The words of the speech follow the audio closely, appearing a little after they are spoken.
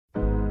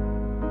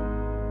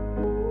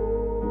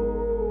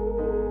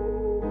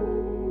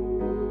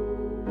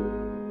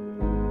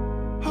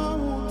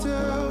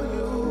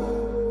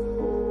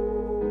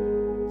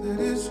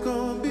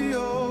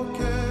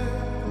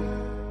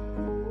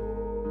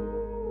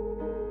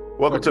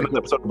Welcome to another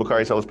episode of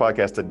Bakari Sellers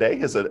Podcast. Today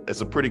is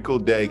a pretty cool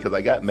day because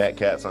I got Matt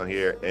Katz on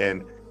here,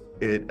 and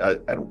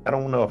I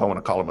don't know if I want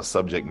to call him a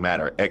subject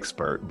matter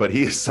expert, but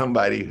he is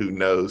somebody who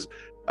knows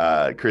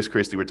Chris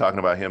Christie. We're talking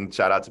about him.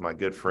 Shout out to my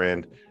good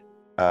friend.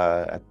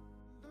 I'm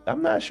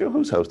not sure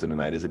who's hosting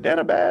tonight. Is it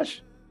Dana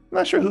Bash? I'm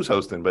not sure who's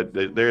hosting, but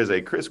there is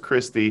a Chris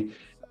Christie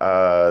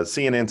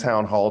CNN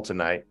town hall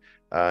tonight.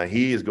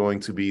 He is going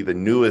to be the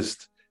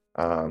newest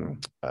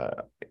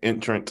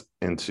entrant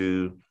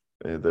into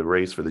the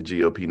race for the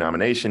GOP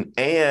nomination.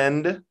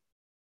 And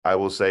I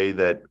will say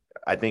that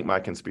I think my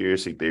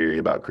conspiracy theory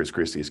about Chris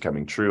Christie is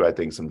coming true. I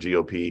think some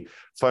GOP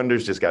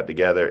funders just got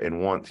together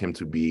and want him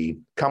to be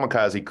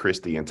kamikaze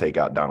Christie and take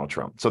out Donald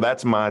Trump. So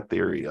that's my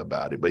theory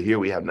about it. But here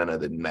we have none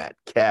other than Matt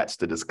Katz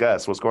to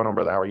discuss. What's going on,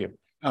 brother? How are you?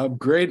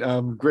 Great.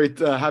 Great.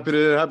 Happy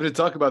to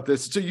talk about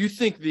this. So you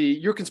think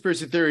your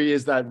conspiracy theory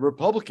is that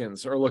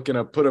Republicans are looking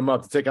to put him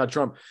up to take out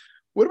Trump?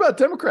 What about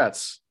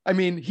Democrats? I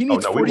mean, he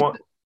needs 40.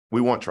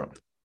 We want Trump.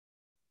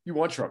 You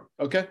want Trump?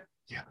 Okay.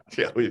 Yeah.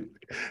 We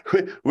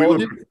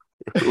would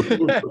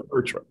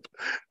prefer Trump.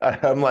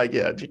 I'm like,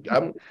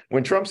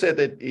 when Trump said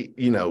that,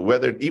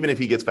 even if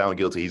he gets found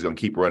guilty, he's going to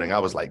keep running. I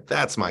was like,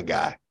 that's my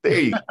guy. There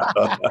you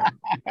go.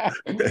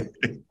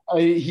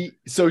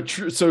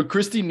 So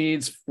Christie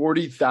needs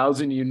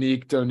 40,000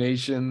 unique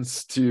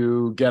donations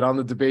to get on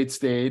the debate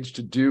stage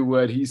to do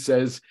what he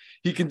says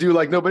he can do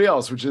like nobody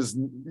else, which is,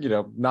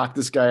 knock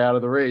this guy out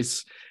of the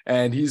race.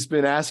 And he's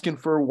been asking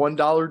for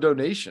 $1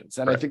 donations.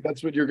 And right. I think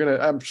that's what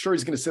I'm sure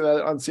he's going to say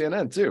that on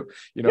CNN too.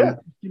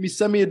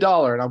 Send me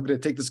 $1 and I'm going to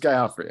take this guy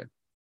out for you.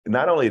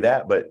 Not only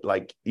that, but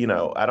I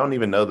don't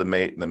even know the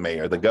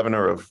mayor, the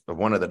governor of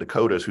one of the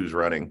Dakotas who's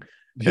running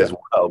as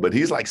well. But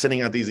he's like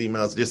sending out these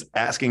emails just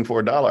asking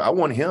for $1. I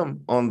want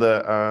him on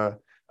the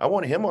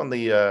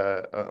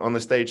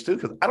stage too,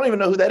 because I don't even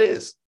know who that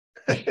is.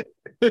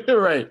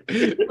 Right.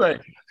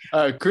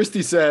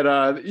 Christie said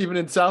even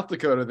in South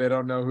Dakota they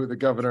don't know who the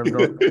governor of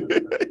North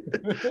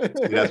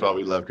See, that's why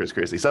we love Chris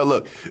Christie. So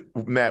look,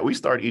 Matt, we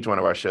start each one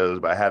of our shows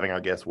by having our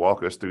guests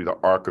walk us through the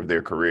arc of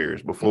their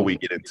careers before we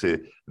get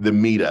into the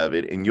meat of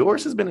it. And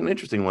yours has been an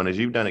interesting one, as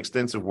you've done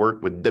extensive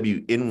work with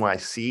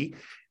WNYC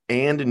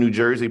and New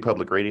Jersey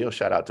Public Radio.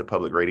 Shout out to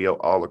Public Radio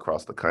all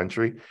across the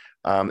country,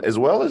 as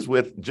well as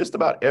with just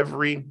about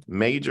every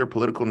major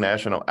political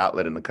national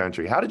outlet in the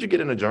country. How did you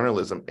get into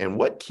journalism, and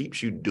what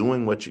keeps you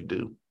doing what you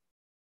do?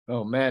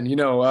 Oh, man,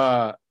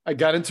 I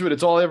got into it.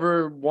 It's all I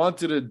ever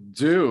wanted to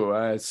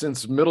do.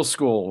 Since middle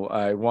school,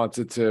 I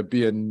wanted to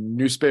be a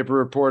newspaper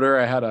reporter.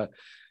 I had a,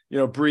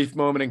 brief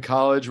moment in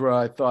college where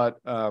I thought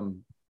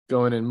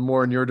going in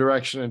more in your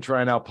direction and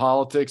trying out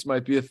politics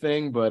might be a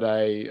thing, but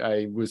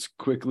I was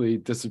quickly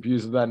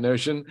disabused of that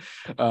notion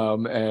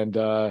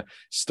and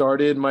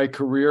started my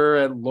career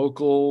at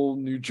local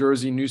New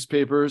Jersey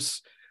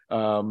newspapers.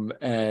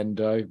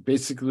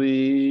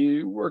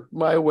 Basically worked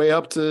my way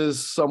up to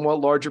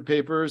somewhat larger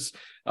papers,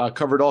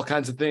 covered all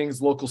kinds of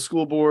things, local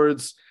school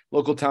boards,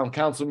 local town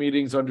council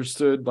meetings, I got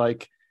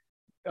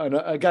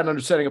an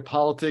understanding of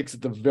politics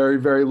at the very,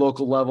 very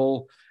local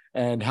level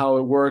and how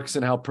it works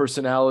and how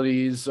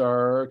personalities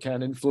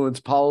can influence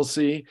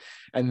policy.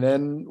 And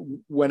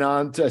then went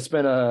on to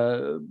spend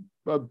a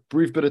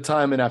brief bit of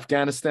time in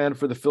Afghanistan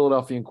for the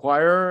Philadelphia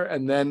Inquirer.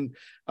 And then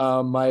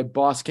my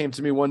boss came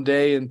to me one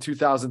day in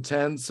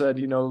 2010, said,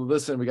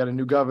 listen, we got a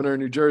new governor in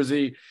New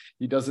Jersey.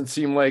 He doesn't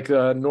seem like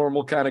a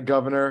normal kind of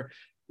governor.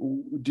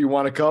 Do you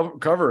want to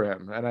cover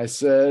him? And I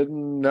said,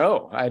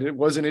 no, I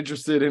wasn't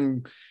interested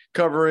in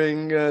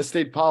covering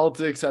state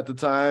politics at the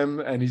time.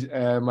 And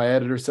my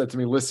editor said to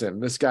me, listen,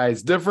 this guy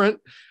is different.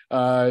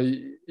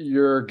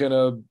 You're going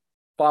to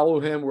follow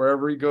him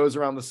wherever he goes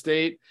around the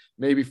state,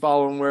 maybe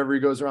follow him wherever he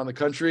goes around the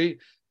country,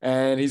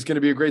 and he's going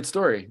to be a great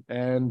story.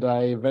 And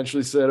I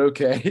eventually said,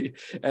 okay,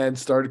 and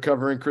started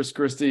covering Chris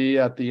Christie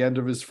at the end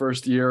of his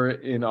first year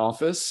in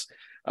office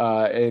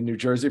in New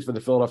Jersey for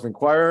the Philadelphia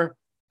Inquirer.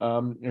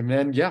 And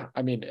then,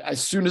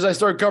 as soon as I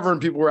started covering,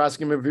 people were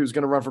asking him if he was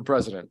going to run for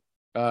president.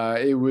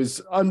 It was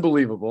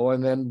unbelievable.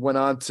 And then went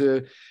on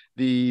to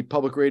the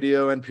public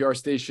radio NPR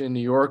station in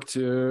New York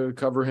to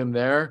cover him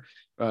there.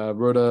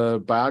 Wrote a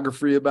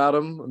biography about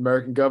him,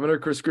 American Governor,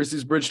 Chris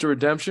Christie's Bridge to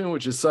Redemption,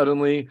 which is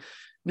suddenly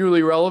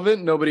newly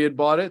relevant. Nobody had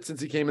bought it since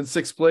he came in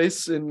 6th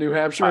place in New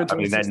Hampshire. I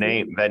mean, that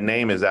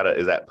name is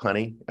that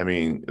punny? I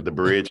mean, the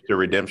Bridge to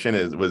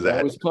Redemption was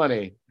that? It was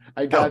punny.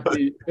 I got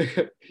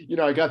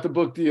I got the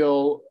book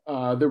deal.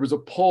 There was a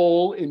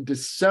poll in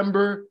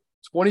December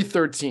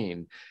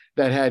 2013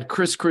 that had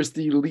Chris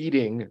Christie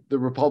leading the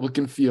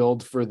Republican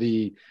field for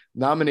the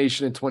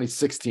nomination in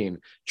 2016.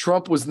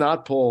 Trump was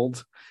not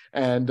polled,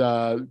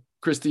 and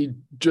Christie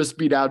just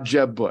beat out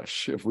Jeb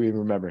Bush, if we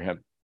remember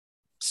him.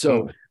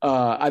 So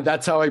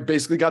that's how I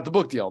basically got the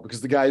book deal,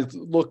 because the guy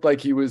looked like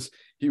he was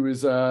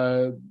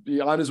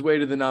on his way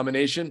to the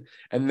nomination.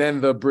 And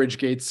then the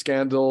Bridgegate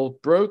scandal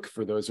broke.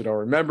 For those who don't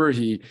remember,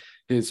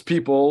 his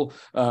people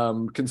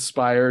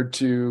conspired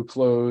to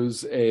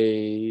close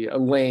a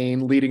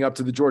lane leading up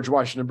to the George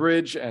Washington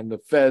Bridge, and the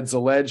feds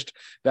alleged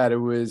that it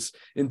was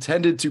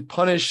intended to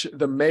punish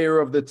the mayor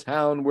of the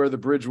town where the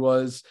bridge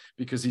was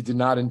because he did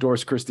not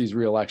endorse Christie's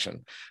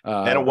reelection.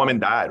 And a woman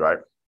died, right?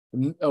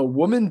 A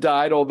woman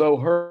died, although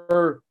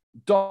her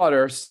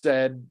daughter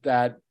said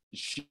that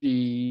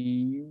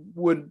she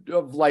would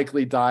have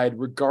likely died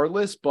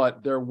regardless,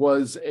 but there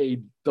was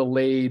a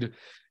delayed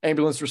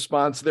ambulance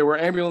response. There were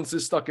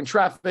ambulances stuck in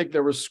traffic.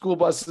 There were school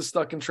buses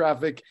stuck in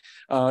traffic.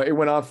 It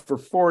went on for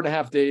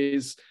 4.5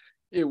 days,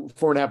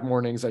 4.5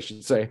 mornings, I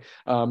should say.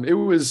 It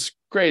was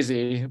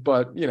crazy,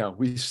 but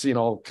we've seen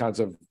all kinds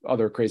of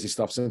other crazy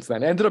stuff since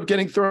then. Ended up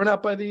getting thrown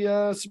out by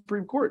the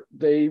Supreme Court.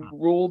 They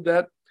ruled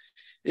that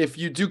if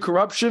you do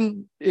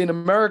corruption in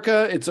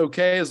America, it's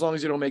okay as long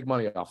as you don't make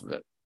money off of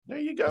it. There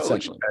you go.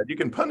 You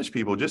can punish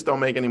people, just don't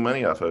make any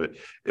money off of it.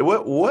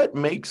 What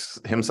makes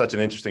him such an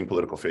interesting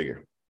political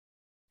figure,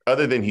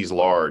 other than he's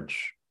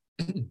large?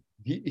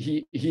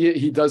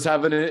 He does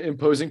have an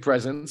imposing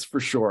presence, for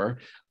sure.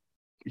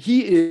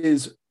 He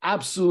is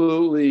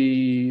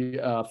absolutely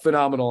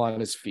phenomenal on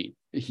his feet.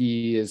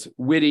 He is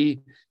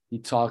witty. He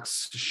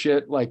talks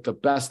shit like the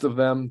best of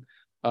them.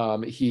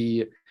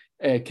 He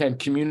can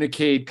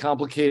communicate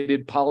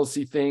complicated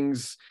policy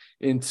things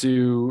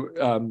into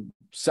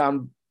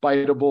sound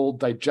biteable,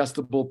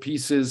 digestible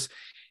pieces.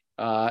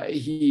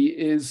 He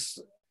is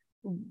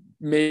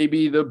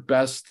maybe the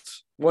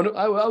best one.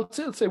 I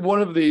would say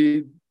one of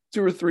the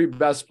 2 or 3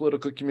 best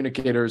political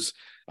communicators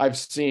I've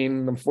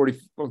seen. I'm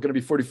going to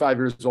be 45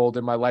 years old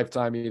in my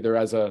lifetime, either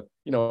as a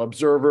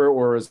observer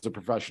or as a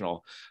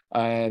professional,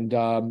 and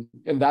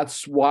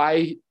that's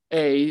why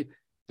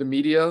the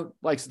media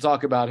likes to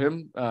talk about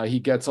him. He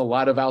gets a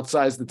lot of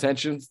outsized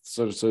attention,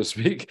 so to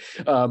speak,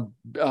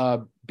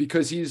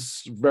 because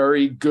he's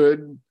very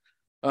good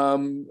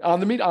on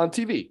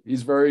TV.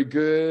 He's very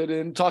good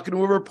in talking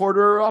to a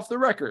reporter off the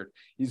record.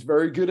 He's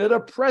very good at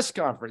a press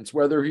conference,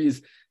 whether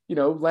he's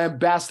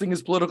lambasting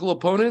his political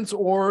opponents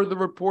or the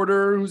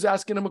reporter who's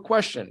asking him a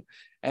question.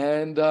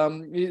 And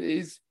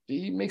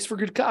he makes for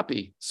good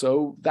copy.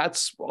 So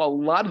that's a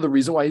lot of the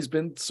reason why he's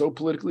been so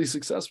politically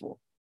successful.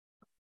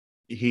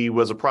 He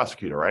was a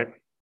prosecutor, right?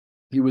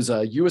 He was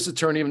a U.S.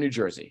 attorney of New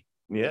Jersey.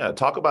 Yeah.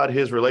 Talk about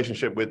his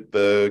relationship with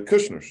the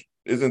Kushners.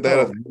 Isn't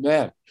that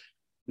man?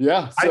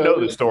 Yeah. I know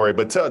the story,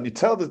 but tell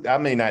I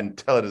may not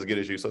tell it as good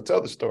as you. So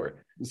tell the story.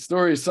 The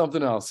story is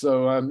something else.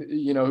 So,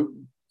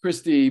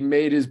 Christie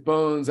made his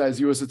bones as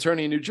U.S.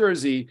 attorney in New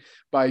Jersey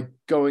by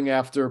going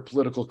after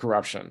political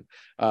corruption.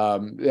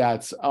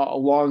 That's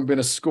long been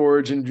a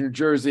scourge in New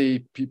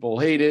Jersey. People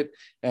hate it.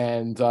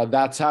 And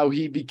that's how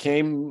he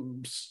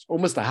became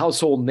almost a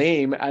household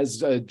name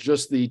as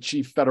just the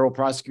chief federal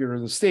prosecutor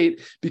in the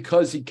state,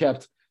 because he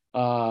kept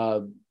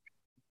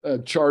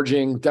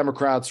charging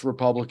Democrats,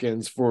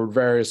 Republicans for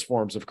various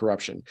forms of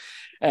corruption.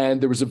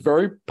 And there was a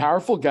very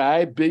powerful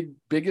guy,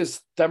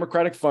 biggest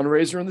Democratic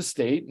fundraiser in the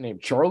state,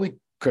 named Charlie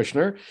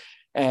Kushner.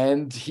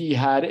 And he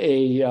had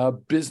a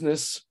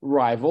business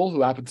rival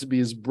who happened to be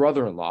his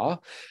brother-in-law.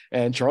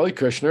 And Charlie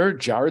Kushner,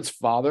 Jared's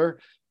father,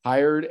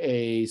 hired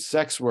a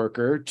sex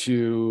worker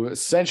to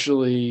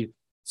essentially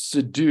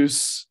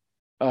seduce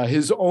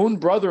his own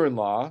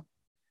brother-in-law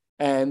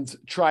and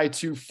try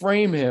to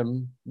frame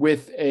him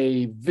with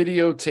a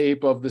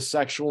videotape of the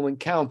sexual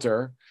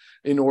encounter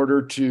in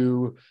order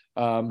to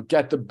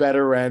get the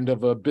better end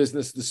of a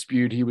business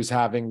dispute he was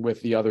having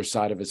with the other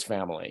side of his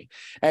family.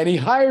 And he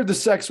hired the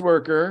sex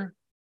worker,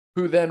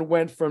 who then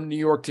went from New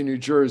York to New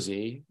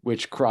Jersey,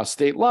 which crossed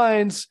state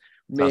lines.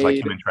 Sounds like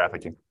human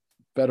trafficking.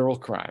 Federal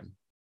crime.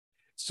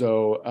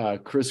 So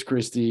Chris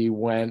Christie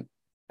went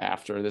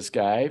after this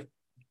guy,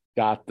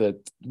 got the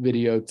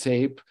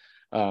videotape.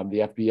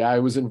 The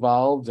FBI was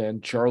involved,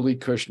 and Charlie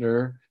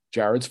Kushner,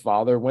 Jared's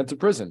father, went to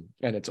prison.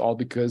 And it's all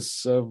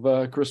because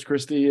of Chris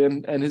Christie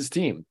and his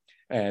team.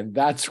 And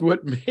that's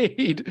what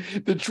made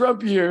the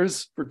Trump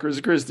years for Chris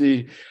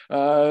Christie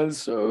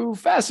so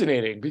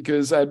fascinating,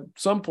 because at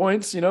some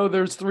points,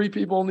 there's 3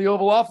 people in the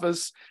Oval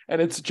Office,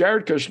 and it's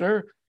Jared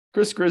Kushner,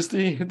 Chris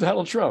Christie, and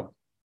Donald Trump.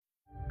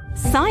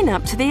 Sign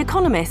up to The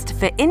Economist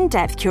for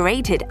in-depth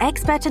curated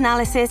expert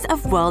analysis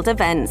of world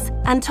events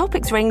and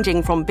topics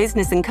ranging from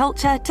business and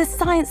culture to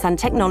science and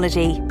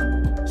technology.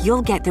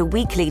 You'll get the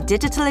weekly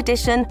digital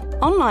edition,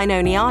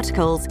 online-only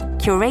articles,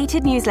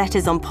 curated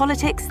newsletters on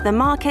politics, the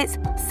markets,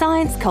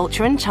 science,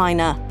 culture, and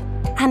China,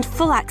 and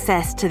full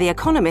access to The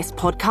Economist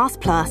Podcast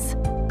Plus.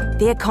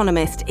 The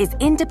Economist is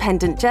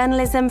independent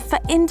journalism for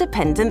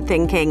independent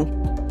thinking.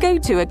 Go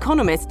to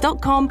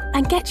economist.com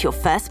and get your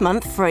first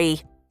month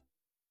free.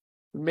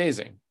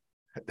 Amazing.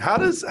 How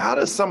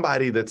does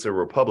somebody that's a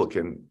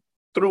Republican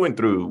through and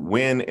through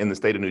win in the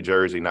state of New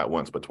Jersey not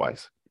once but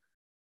twice?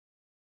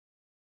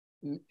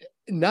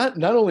 not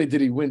only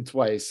did he win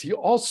twice, he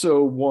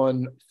also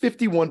won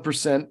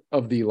 51%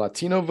 of the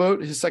Latino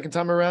vote his second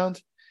time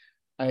around.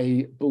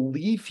 I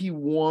believe he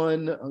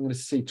won, I'm going to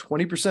say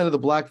 20% of the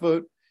Black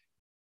vote.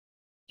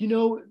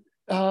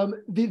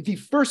 The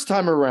first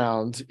time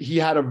around, he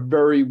had a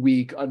very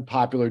weak,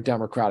 unpopular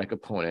Democratic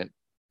opponent,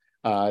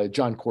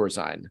 John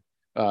Corzine,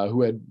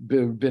 who had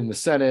been in the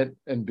Senate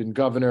and been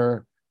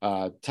governor.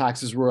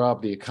 Taxes were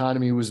up, the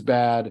economy was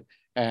bad,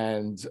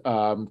 and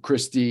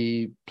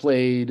Christie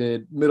played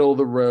it middle of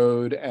the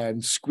road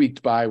and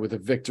squeaked by with a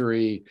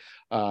victory.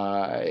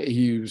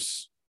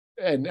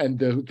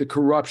 The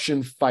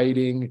corruption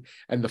fighting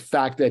and the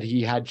fact that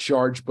he had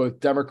charged both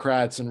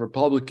Democrats and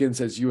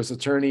Republicans as U.S.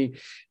 attorney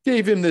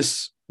gave him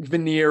this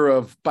veneer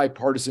of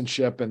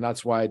bipartisanship, and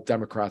that's why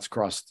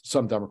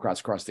some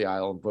Democrats crossed the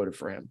aisle and voted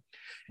for him.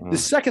 The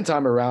second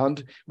time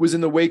around was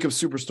in the wake of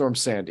Superstorm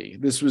Sandy.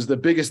 This was the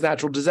biggest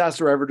natural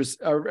disaster ever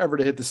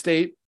to hit the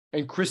state,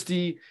 and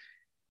Christie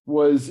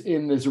was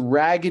in this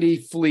raggedy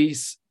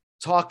fleece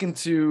talking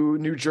to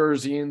New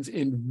Jerseyans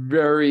in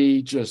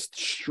very just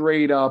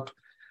straight up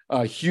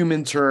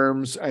human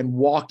terms and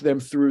walked them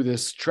through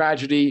this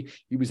tragedy.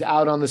 He was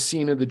out on the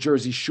scene of the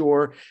Jersey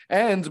Shore,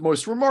 and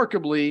most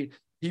remarkably,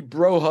 he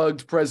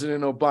bro-hugged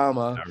President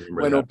Obama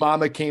when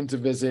Obama came to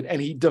visit,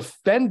 and he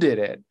defended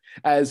it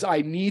as,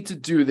 I need to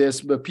do this.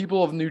 The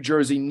people of New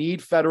Jersey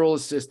need federal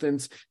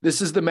assistance. This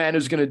is the man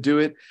who's going to do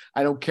it.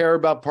 I don't care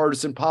about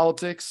partisan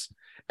politics.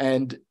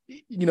 And,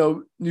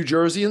 New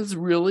Jerseyans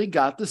really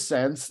got the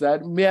sense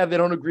that, they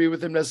don't agree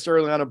with him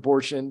necessarily on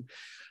abortion.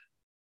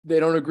 They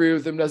don't agree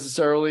with him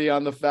necessarily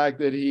on the fact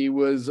that he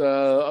was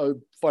a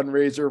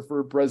fundraiser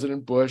for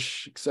President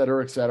Bush, et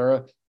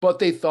cetera, but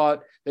they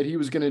thought that he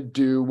was going to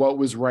do what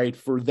was right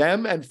for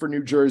them and for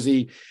New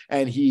Jersey,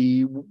 and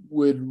he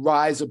would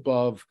rise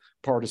above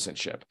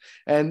partisanship.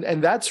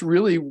 And that's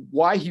really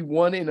why he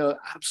won in an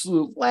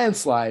absolute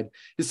landslide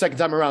his second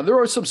time around. There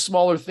are some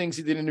smaller things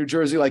he did in New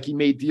Jersey, like he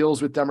made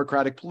deals with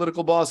Democratic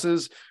political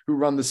bosses who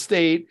run the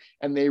state,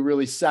 and they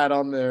really sat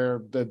on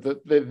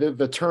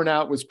the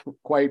turnout was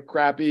quite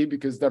crappy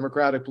because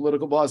Democratic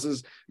political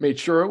bosses made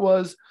sure it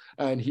was,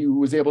 and he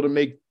was able to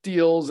make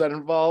deals that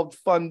involved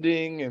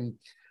funding and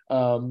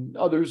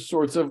other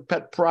sorts of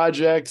pet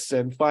projects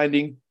and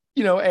finding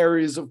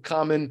areas of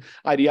common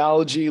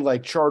ideology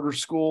like charter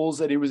schools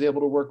that he was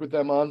able to work with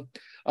them on.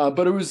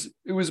 But it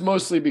was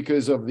mostly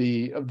because of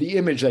the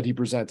image that he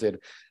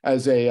presented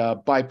as a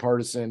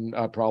bipartisan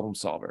problem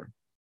solver.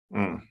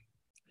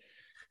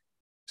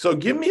 So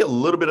give me a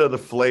little bit of the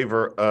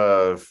flavor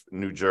of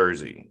New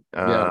Jersey,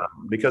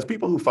 because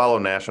people who follow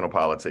national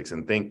politics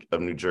and think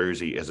of New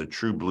Jersey as a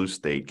true blue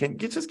state, can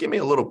you just give me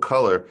a little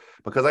color?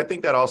 Because I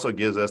think that also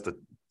gives us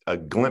a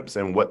glimpse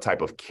in what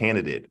type of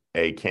candidate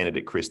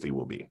Christie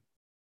will be.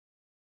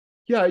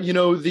 Yeah,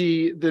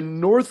 the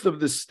north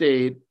of the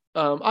state,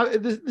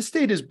 the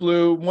state is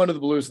blue, one of the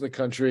blues in the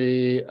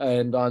country,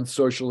 and on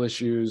social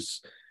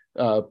issues,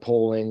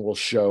 polling will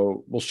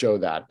show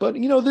that. But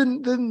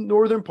the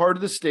northern part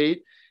of the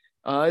state,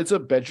 it's a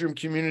bedroom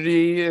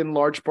community in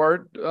large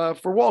part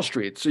for Wall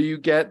Street. So you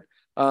get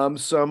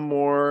some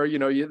more,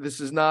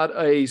 this is not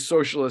a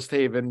socialist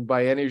haven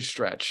by any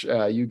stretch.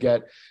 You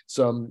get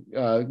some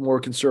more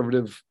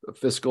conservative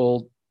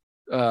fiscal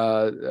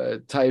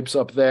types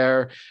up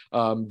there.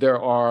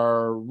 There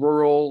are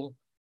rural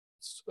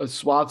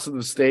swaths of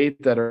the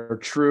state that are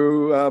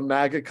true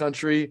MAGA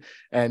country,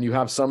 and you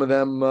have some of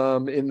them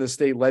in the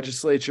state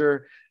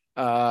legislature.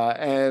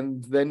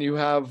 And then you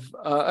have,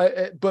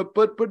 but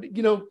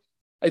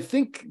I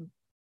think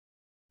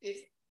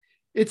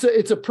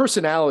it's a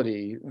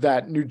personality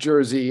that New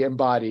Jersey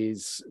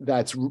embodies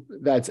that's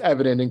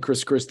evident in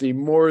Chris Christie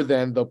more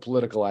than the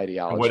political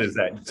ideology. What is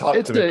that?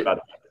 Talk to me about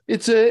it.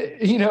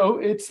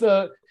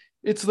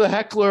 It's the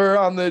heckler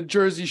on the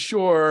Jersey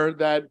Shore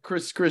that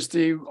Chris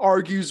Christie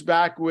argues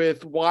back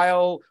with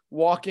while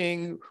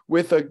walking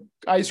with an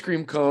ice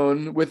cream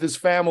cone with his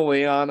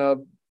family on a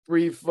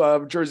brief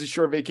Jersey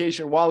Shore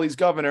vacation while he's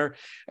governor,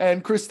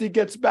 and Christie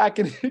gets back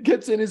and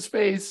gets in his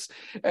face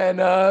and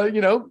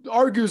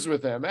argues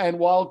with him. And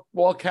while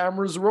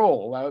cameras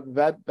roll,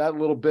 that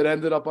little bit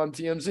ended up on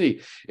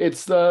TMZ.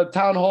 It's the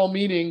town hall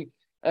meeting,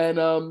 and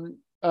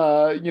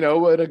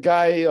when a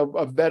guy,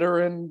 a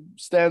veteran,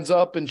 stands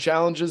up and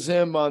challenges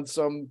him on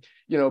some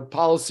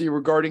policy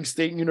regarding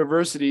state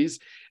universities,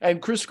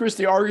 and Chris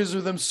Christie argues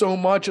with him so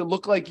much it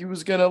looked like he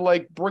was gonna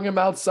bring him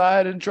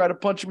outside and try to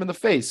punch him in the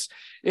face.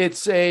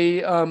 It's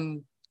a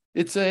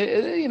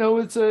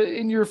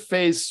in your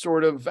face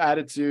sort of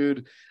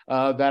attitude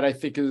that I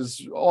think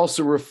is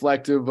also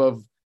reflective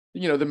of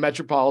the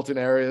metropolitan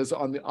areas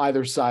on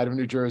either side of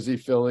New Jersey,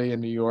 Philly,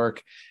 and New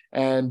York,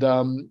 and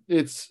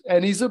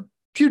he's a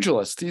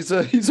pugilist. He's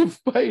a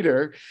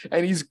fighter,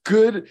 and he's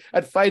good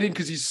at fighting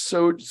because he's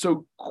so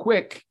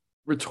quick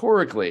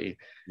rhetorically.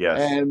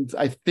 Yes. And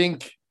I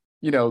think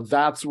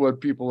that's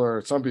what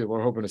some people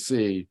are hoping to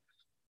see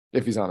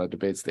if he's on a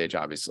debate stage,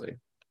 obviously.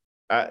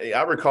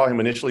 I recall him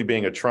initially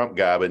being a Trump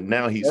guy, but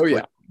now he's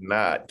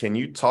not. Can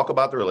you talk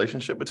about the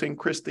relationship between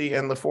Christie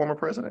and the former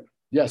president?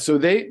 Yeah. So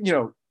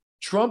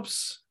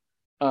Trump's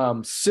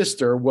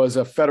sister was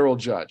a federal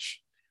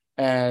judge,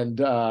 and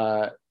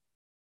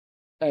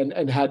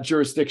had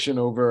jurisdiction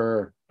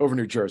over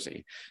New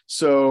Jersey.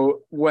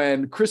 So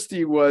when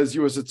Christie was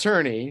U.S.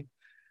 attorney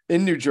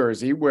in New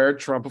Jersey, where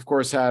Trump, of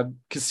course, had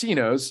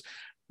casinos,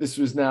 this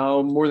was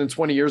now more than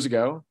 20 years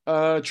ago,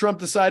 Trump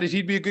decided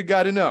he'd be a good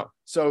guy to know.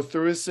 So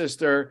through his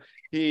sister,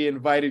 he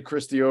invited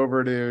Christie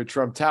over to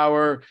Trump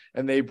Tower,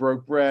 and they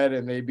broke bread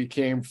and they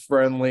became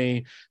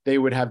friendly. They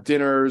would have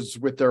dinners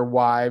with their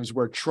wives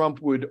where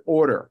Trump would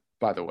order,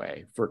 by the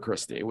way, for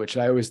Christie, which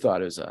I always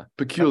thought is a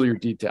peculiar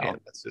detail. Man,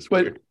 that's just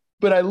weird.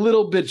 But a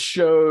little bit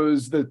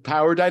shows the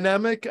power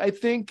dynamic, I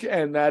think,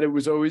 and that it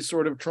was always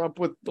sort of Trump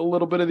with a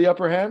little bit of the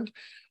upper hand.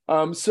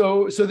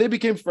 So they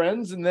became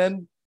friends, and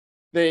then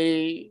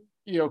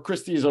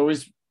Christie is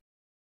always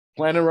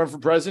planning to run for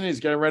president. He's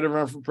getting ready to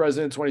run for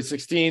president in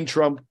 2016.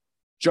 Trump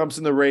jumps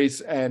in the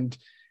race, and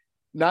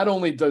not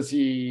only does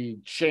he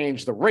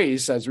change the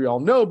race, as we all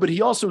know, but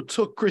he also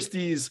took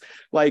Christie's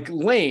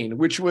lane,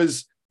 which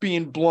was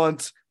being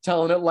blunt,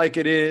 telling it like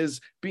it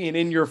is, being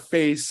in your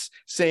face,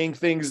 saying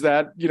things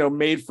that,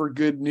 made for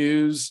good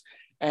news.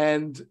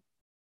 And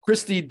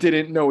Christie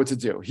didn't know what to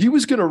do. He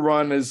was going to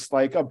run as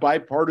a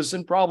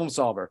bipartisan problem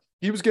solver.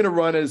 He was going to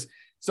run as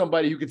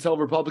somebody who could tell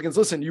Republicans,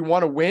 listen, you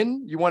want to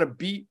win, you want to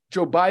beat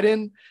Joe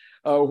Biden,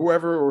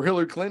 whoever, or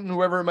Hillary Clinton,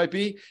 whoever it might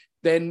be,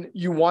 then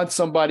you want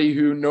somebody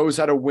who knows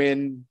how to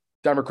win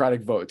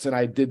Democratic votes. And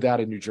I did that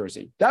in New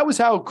Jersey. That was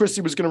how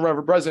Christie was going to run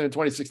for president in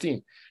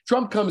 2016.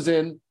 Trump comes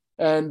in,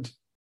 and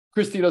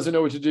Christie doesn't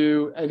know what to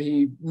do, and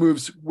he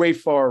moves way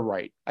far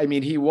right. I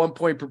mean, he at one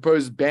point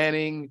proposed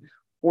banning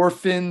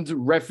orphaned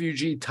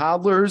refugee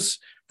toddlers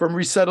from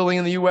resettling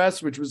in the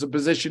U.S., which was a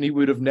position he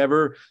would have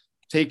never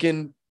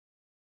taken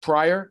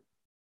prior.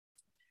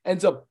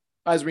 Ends up,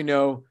 as we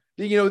know,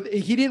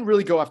 he didn't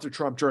really go after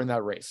Trump during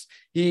that race.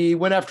 He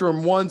went after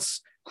him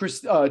once.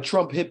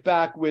 Trump hit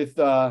back with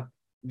the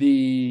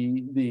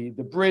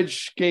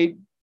Bridgegate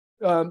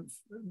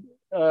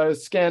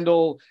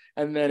scandal,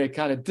 and then it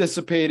kind of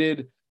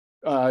dissipated.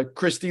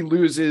 Christie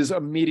loses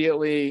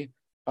immediately,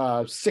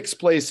 sixth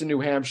place in New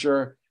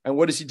Hampshire. And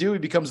what does he do? He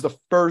becomes the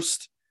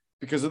first,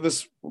 because of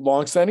this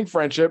longstanding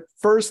friendship,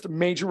 first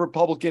major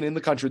Republican in the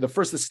country, the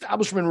first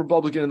establishment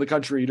Republican in the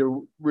country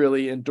to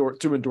really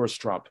endorse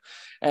Trump.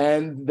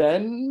 And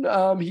then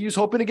he was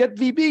hoping to get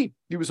VP.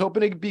 He was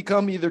hoping to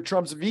become either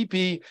Trump's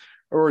VP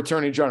or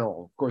Attorney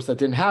General. Of course, that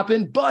didn't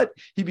happen, but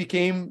he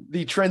became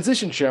the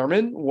transition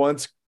chairman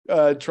once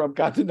Trump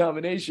got the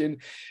nomination,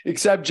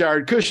 except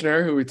Jared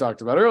Kushner, who we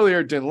talked about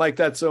earlier, didn't like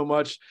that so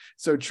much.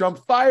 So Trump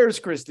fires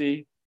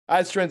Christie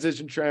as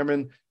transition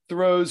chairman,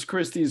 throws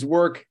Christie's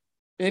work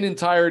in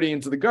entirety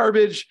into the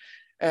garbage,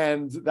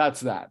 and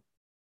that's that.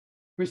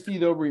 Christie,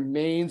 though,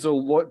 remains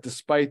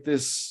despite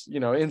this,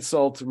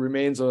 insult,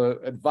 remains an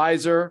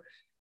advisor,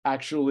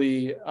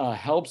 actually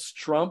helps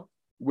Trump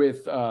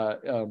with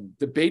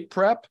debate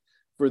prep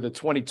for the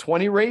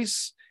 2020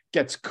 race,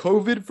 gets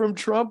COVID from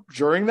Trump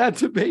during that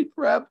debate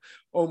prep,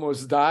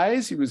 almost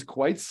dies. He was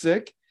quite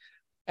sick.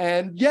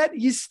 And yet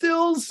he's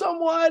still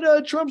somewhat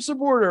a Trump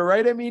supporter,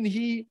 right? I mean,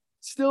 he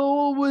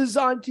still was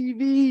on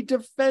TV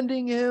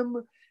defending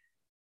him.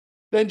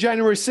 Then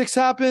January 6th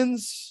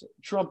happens.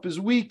 Trump is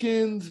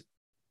weakened.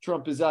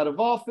 Trump is out of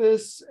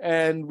office.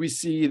 And we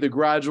see the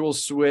gradual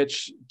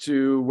switch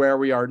to where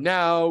we are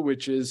now,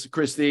 which is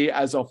Christie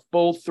as a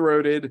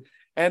full-throated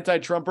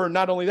anti-Trumper.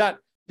 Not only that,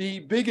 the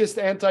biggest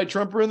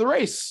anti-Trumper in the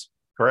race.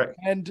 Correct.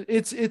 And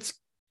it's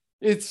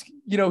he's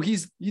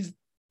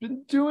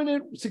been doing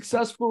it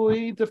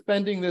successfully,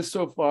 defending this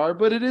so far,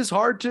 but it is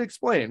hard to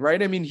explain,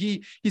 right? I mean,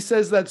 he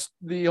says that's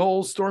the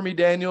whole Stormy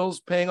Daniels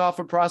paying off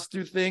a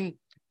prostitute thing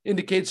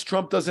indicates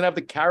Trump doesn't have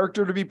the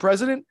character to be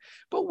president,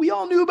 but we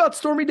all knew about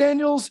Stormy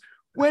Daniels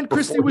when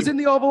Christie was in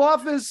the Oval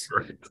Office,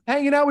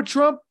 hanging out with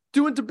Trump,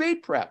 doing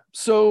debate prep.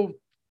 So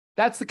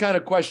that's the kind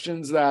of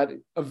questions that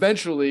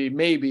eventually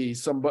maybe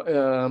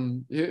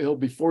he'll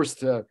be forced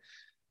to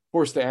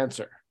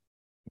answer.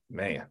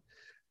 Man,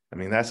 I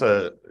mean, that's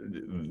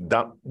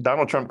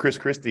Donald Trump. Chris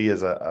Christie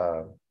is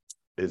a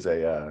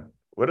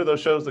what are those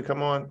shows that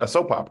come on? A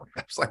soap opera.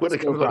 It's like what it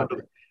comes on.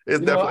 It's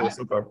definitely a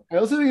soap opera. I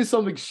also think there's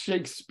something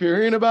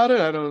Shakespearean about it.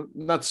 I'm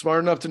not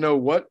smart enough to know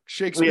what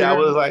Shakespeare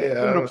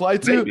would apply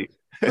to. Maybe.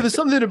 But there's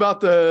something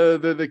about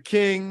the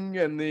king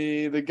and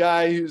the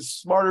guy who's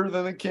smarter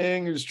than the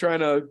king, who's trying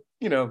to,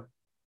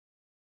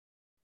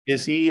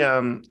 Is he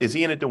in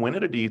it to win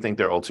it, or do you think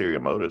there are ulterior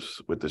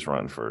motives with this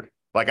run for?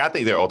 I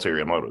think there are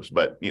ulterior motives,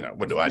 but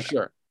what do I know?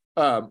 Sure.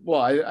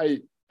 Well, I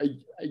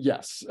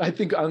yes, I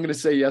think I'm going to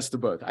say yes to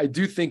both. I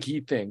do think he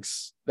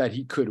thinks that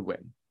he could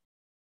win.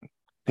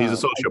 He's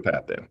a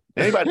sociopath. Then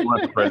anybody who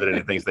runs for president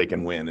and thinks they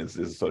can win is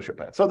a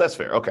sociopath. So that's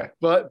fair. Okay.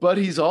 But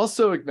he's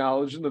also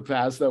acknowledged in the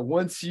past that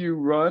once you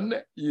run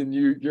and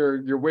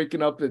you're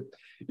waking up at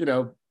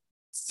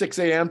 6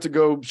 a.m. to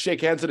go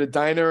shake hands at a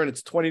diner and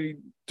it's 20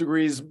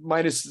 degrees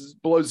minus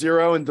below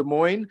zero in Des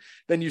Moines,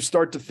 then you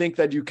start to think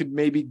that you could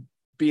maybe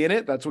be in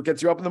it. That's what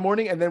gets you up in the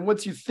morning. And then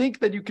once you think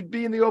that you could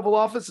be in the Oval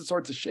Office, it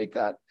starts to shake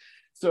that.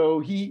 So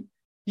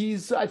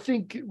he's, I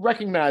think,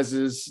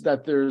 recognizes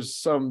that there's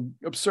some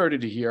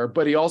absurdity here,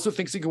 but he also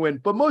thinks he can win.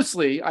 But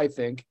mostly, I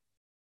think,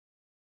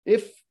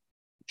 if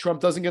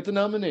Trump doesn't get the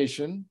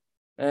nomination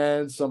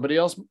and somebody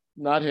else,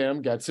 not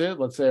him, gets it,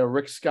 let's say a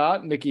Rick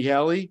Scott, Nikki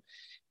Haley,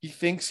 he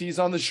thinks he's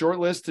on the short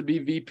list to be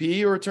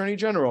VP or Attorney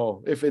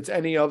General if it's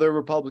any other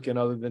Republican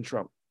other than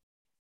Trump.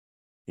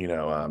 You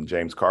know,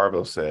 James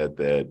Carville said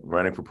that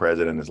running for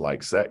president is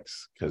like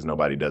sex because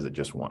nobody does it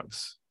just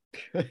once.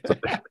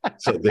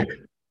 So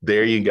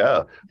there you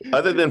go.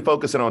 Other than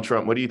focusing on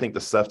Trump, what do you think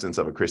the substance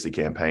of a Christie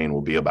campaign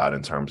will be about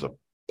in terms of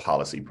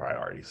policy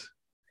priorities?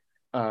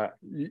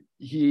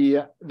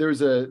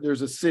 There's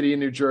a city in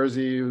New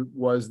Jersey,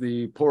 was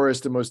the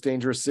poorest and most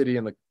dangerous city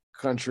in the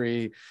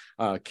country,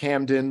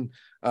 Camden.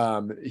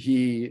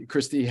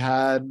 Christie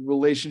had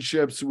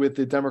relationships with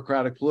the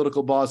Democratic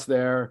political boss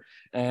there,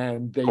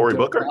 and they Cory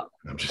Booker.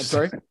 I'm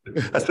sorry.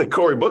 I said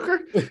Cory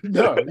Booker.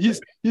 No,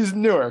 he's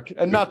Newark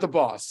and not the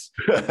boss.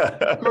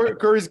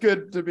 Cory's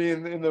good to be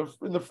in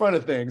the front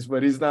of things,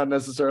 but he's not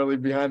necessarily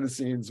behind the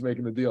scenes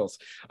making the deals.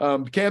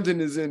 Camden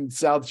is in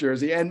South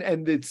Jersey,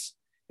 and it's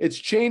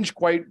changed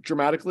quite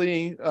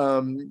dramatically,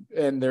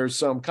 and there's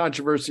some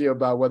controversy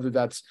about whether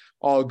that's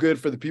all good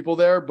for the people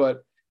there,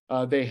 but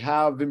they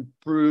have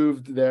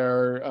improved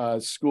their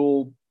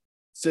school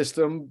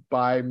system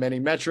by many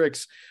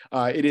metrics.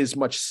 It is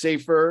much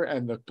safer,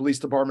 and the police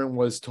department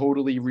was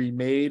totally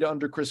remade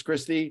under Chris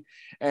Christie.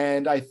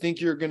 And I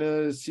think you're going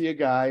to see a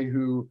guy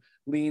who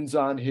leans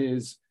on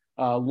his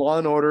law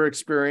and order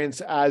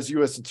experience as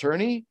U.S.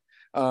 attorney,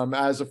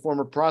 as a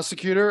former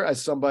prosecutor,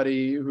 as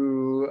somebody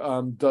who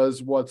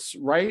does what's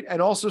right,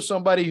 and also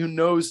somebody who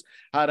knows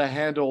how to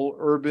handle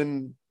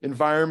urban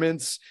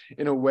environments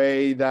in a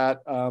way that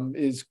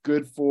is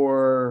good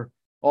for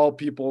all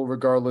people,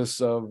 regardless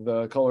of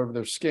the color of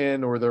their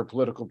skin or their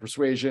political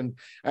persuasion.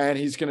 And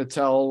he's going to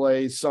tell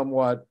a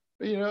somewhat,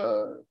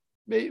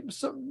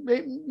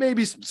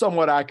 maybe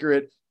somewhat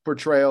accurate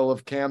portrayal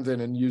of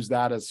Camden and use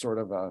that as sort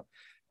of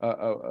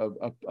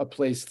a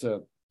place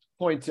to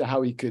point to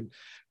how he could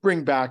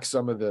bring back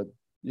some of the,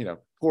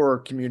 poorer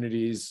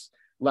communities,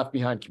 left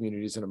behind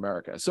communities in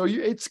America. So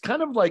it's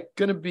kind of like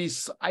going to be,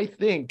 I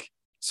think,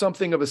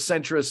 something of a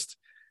centrist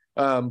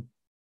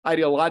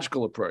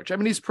ideological approach. I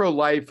mean, he's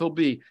pro-life.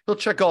 He'll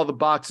check all the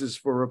boxes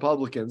for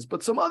Republicans,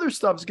 but some other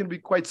stuff is going to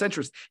be quite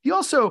centrist. He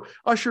also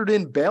ushered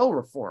in bail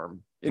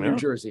reform in New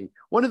Jersey.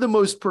 One of the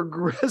most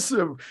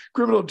progressive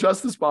criminal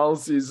justice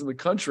policies in the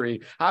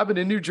country happened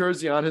in New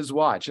Jersey on his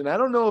watch. And I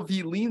don't know if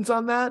he leans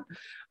on that.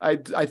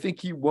 I think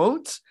he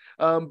won't.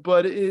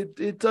 But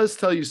it does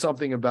tell you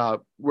something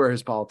about where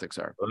his politics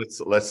are.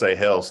 Let's say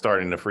hell's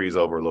starting to freeze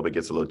over a little bit,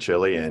 gets a little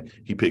chilly, and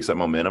he picks up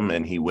momentum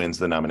and he wins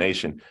the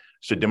nomination.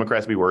 Should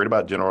Democrats be worried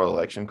about general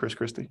election, Chris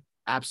Christie?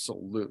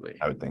 Absolutely.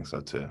 I would think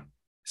so too.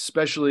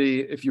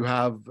 Especially if you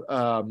have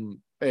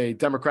a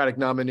Democratic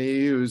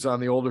nominee who's on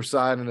the older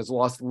side and has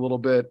lost a little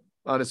bit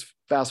on his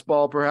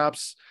fastball,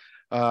 perhaps.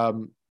 I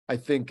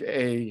think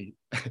a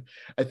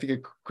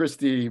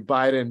Christie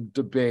Biden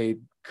debate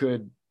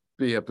could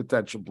be a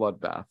potential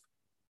bloodbath.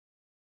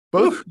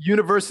 Both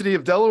University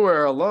of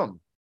Delaware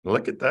alum.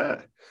 Look at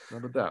that. How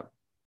about that?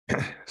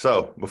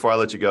 So before I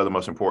let you go, the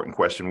most important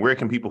question: where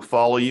can people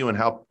follow you, and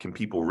how can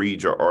people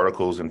read your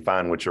articles and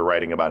find what you're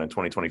writing about in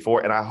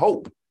 2024? And I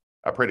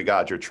pray to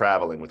God you're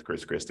traveling with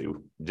Chris Christie,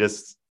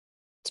 just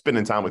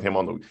spending time with him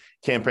on the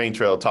campaign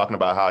trail, talking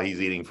about how he's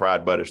eating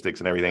fried butter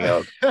sticks and everything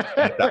else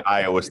at the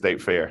Iowa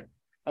State Fair.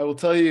 I will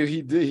tell you,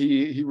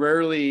 he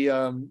rarely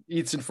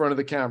eats in front of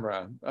the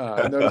camera.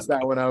 I noticed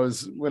that when I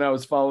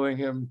was following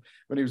him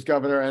when he was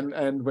governor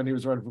and when he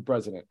was running for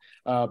president.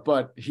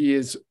 But he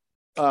is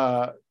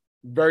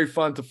very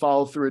fun to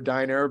follow through a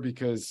diner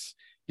because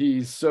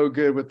he's so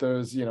good with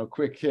those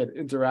quick hit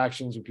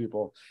interactions with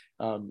people.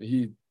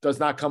 He does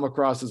not come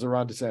across as a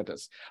Ron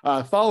DeSantis.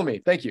 Follow me,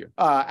 thank you,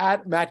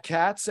 at Matt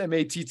Katz,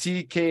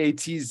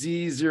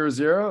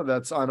 MATTKATZ00.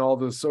 That's on all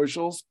the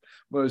socials,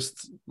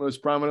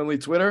 most prominently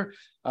Twitter.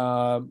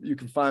 You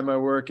can find my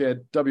work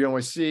at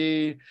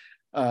WNYC.org.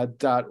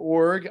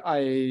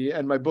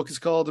 And my book is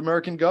called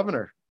American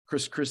Governor: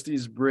 Chris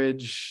Christie's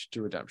Bridge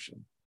to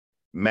Redemption.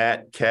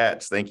 Matt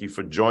Katz, thank you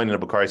for joining the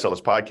Bakari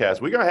Sellers podcast.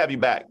 We're going to have you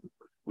back.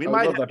 We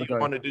might have you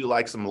want to do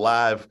like some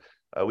live.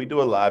 We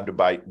do a live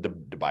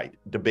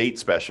debate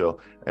special,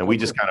 and we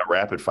just kind of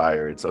rapid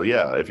fire it. So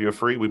yeah, if you're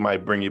free, we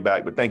might bring you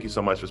back. But thank you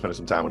so much for spending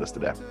some time with us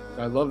today.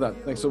 I love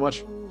that. Thanks so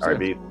much. All right,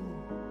 B.